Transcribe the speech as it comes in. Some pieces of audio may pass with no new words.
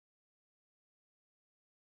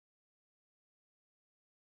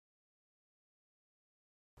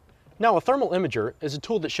Now, a thermal imager is a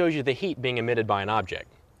tool that shows you the heat being emitted by an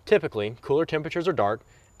object. Typically, cooler temperatures are dark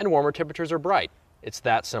and warmer temperatures are bright. It's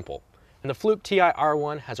that simple. And the Fluke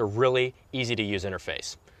TiR1 has a really easy to use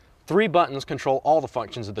interface. 3 buttons control all the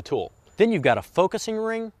functions of the tool. Then you've got a focusing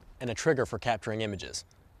ring and a trigger for capturing images.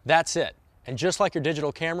 That's it. And just like your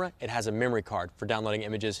digital camera, it has a memory card for downloading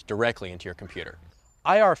images directly into your computer.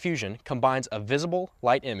 IR Fusion combines a visible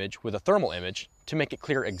light image with a thermal image to make it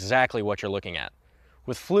clear exactly what you're looking at.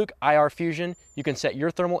 With Fluke IR Fusion, you can set your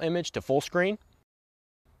thermal image to full screen,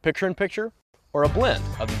 picture-in-picture, or a blend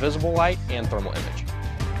of the visible light and thermal image.